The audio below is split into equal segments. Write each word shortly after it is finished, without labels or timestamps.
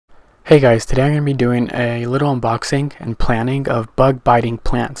Hey guys, today I'm going to be doing a little unboxing and planning of bug biting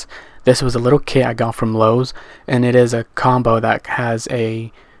plants. This was a little kit I got from Lowe's, and it is a combo that has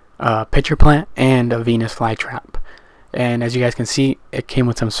a pitcher plant and a Venus flytrap. And as you guys can see, it came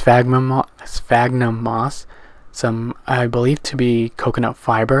with some sphagnum moss, some I believe to be coconut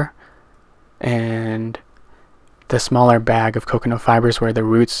fiber, and the smaller bag of coconut fibers where the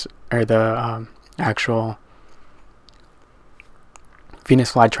roots or the actual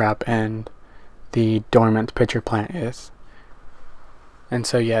Venus flytrap and the dormant pitcher plant is. And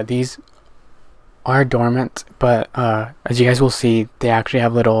so yeah, these are dormant, but as you guys will see, they actually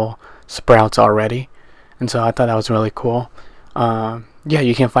have little sprouts already, and so I thought that was really cool. Yeah,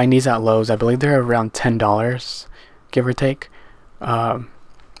 you can find these at Lowe's. I believe they're around $10, give or take.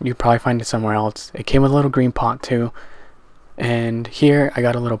 You probably find it somewhere else. It came with a little green pot too, and here I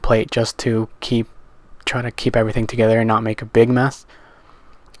got a little plate just to try to keep everything together and not make a big mess.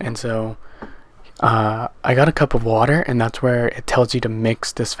 And so I got a cup of water, and that's where it tells you to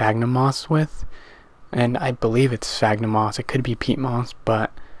mix the sphagnum moss with, and I believe it's sphagnum moss. It could be peat moss,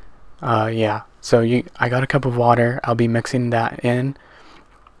 but yeah. So I got a cup of water. I'll be mixing that in.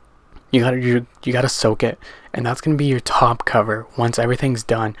 You gotta soak it, and that's gonna be your top cover once everything's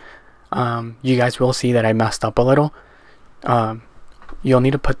done. You guys will see that I messed up a little. You'll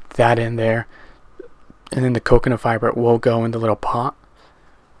need to put that in there, and then the coconut fiber will go in the little pot.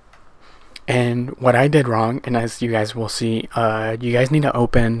 And what I did wrong, and as you guys will see, you guys need to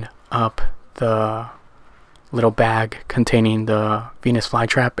open up the little bag containing the Venus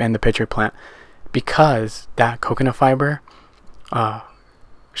flytrap and the pitcher plant, because that coconut fiber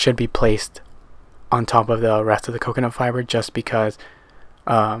should be placed on top of the rest of the coconut fiber, just because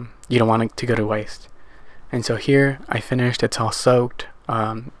you don't want it to go to waste. And so here I finished, it's all soaked.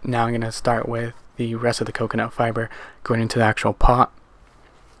 Now I'm going to start with the rest of the coconut fiber going into the actual pot.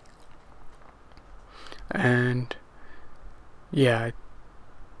 And yeah,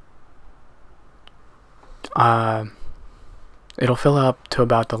 it'll fill up to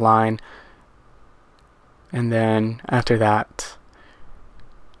about the line, and then after that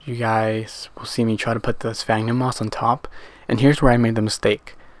you guys will see me try to put the sphagnum moss on top. And here's where I made the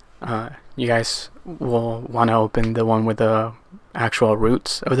mistake. You guys will want to open the one with the actual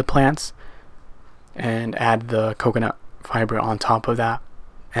roots of the plants and add the coconut fiber on top of that,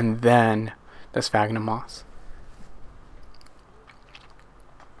 and then the sphagnum moss.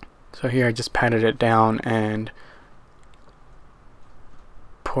 So here I just patted it down and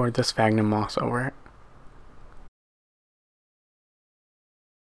poured the sphagnum moss over it.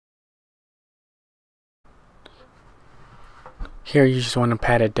 Here you just want to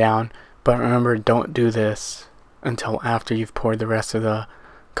pat it down, but remember, don't do this until after you've poured the rest of the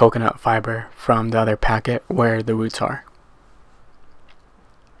coconut fiber from the other packet where the roots are.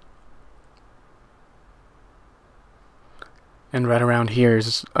 And right around here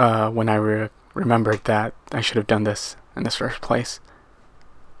is when I remembered that I should have done this in the first place.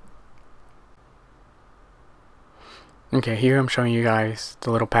 Okay, here I'm showing you guys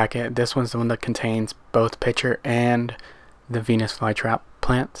the little packet. This one's the one that contains both pitcher and the Venus flytrap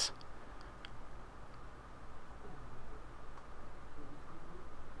plants.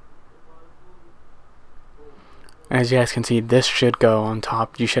 As you guys can see, this should go on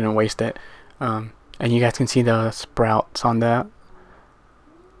top. You shouldn't waste it. And you guys can see the sprouts on that.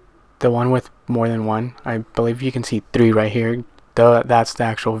 The one with more than one, I believe you can see 3 right here. That's the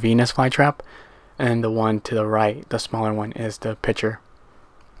actual Venus flytrap, and the one to the right, the smaller one, is the pitcher.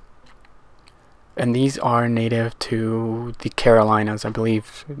 And these are native to the Carolinas, I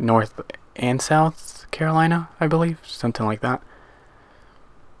believe, North and South Carolina, I believe, something like that.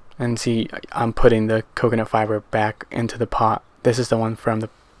 And see, I'm putting the coconut fiber back into the pot. This is the one from the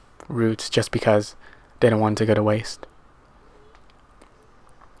roots, just because they don't want it to go to waste.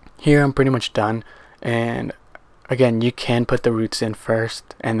 Here I'm pretty much done, and again, you can put the roots in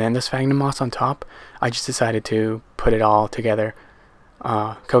first and then the sphagnum moss on top. I just decided to put it all together,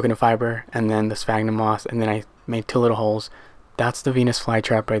 coconut fiber and then the sphagnum moss, and then I made 2 little holes. That's the Venus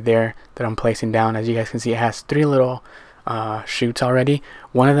flytrap right there that I'm placing down. As you guys can see, it has 3 little shoots already.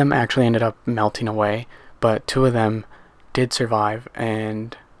 One of them actually ended up melting away, but 2 of them did survive.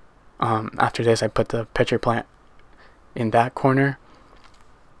 And after this, I put the pitcher plant in that corner,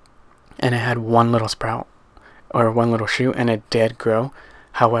 and it had 1 little sprout or 1 little shoot, and it did grow.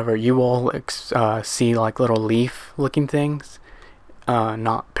 However, you will see like little leaf looking things,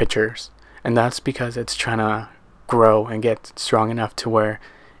 not pitchers, and that's because it's trying to grow and get strong enough to where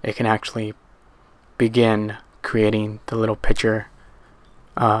it can actually begin creating the little pitcher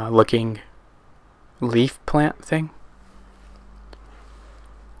looking leaf plant thing.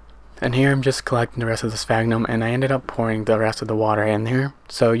 And here I'm just collecting the rest of the sphagnum, and I ended up pouring the rest of the water in here.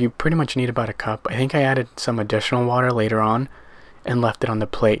 So you pretty much need about a cup. I think I added some additional water later on and left it on the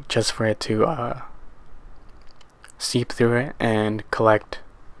plate just for it to seep through it and collect.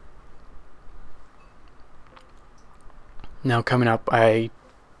 Now coming up, I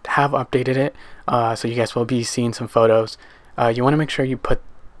have updated it, so you guys will be seeing some photos. You want to make sure you put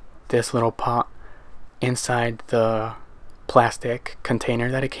this little pot inside the plastic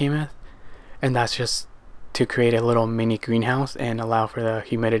container that it came with, and that's just to create a little mini greenhouse and allow for the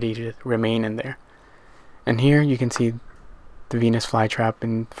humidity to remain in there. And here you can see the Venus flytrap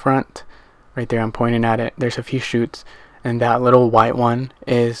in front. Right there, I'm pointing at it. There's a few shoots, and that little white one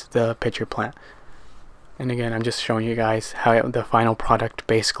is the pitcher plant. And again, I'm just showing you guys how the final product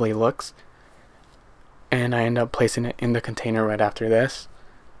basically looks. And I end up placing it in the container right after this.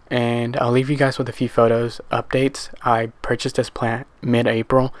 And I'll leave you guys with a few photos, updates. I purchased this plant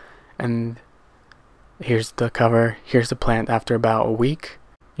mid-April, and here's the cover. Here's the plant after about a week.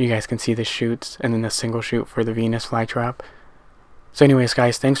 You guys can see the shoots, and then the single shoot for the Venus flytrap. So anyways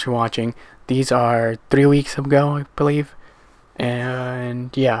guys, thanks for watching. These are 3 weeks ago, I believe. And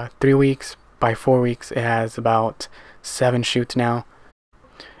yeah, 3 weeks. By 4 weeks, it has about 7 shoots now.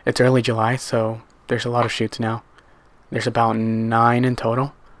 It's early July, so there's a lot of shoots now. There's about 9 in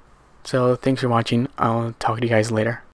total. So thanks for watching. I'll talk to you guys later.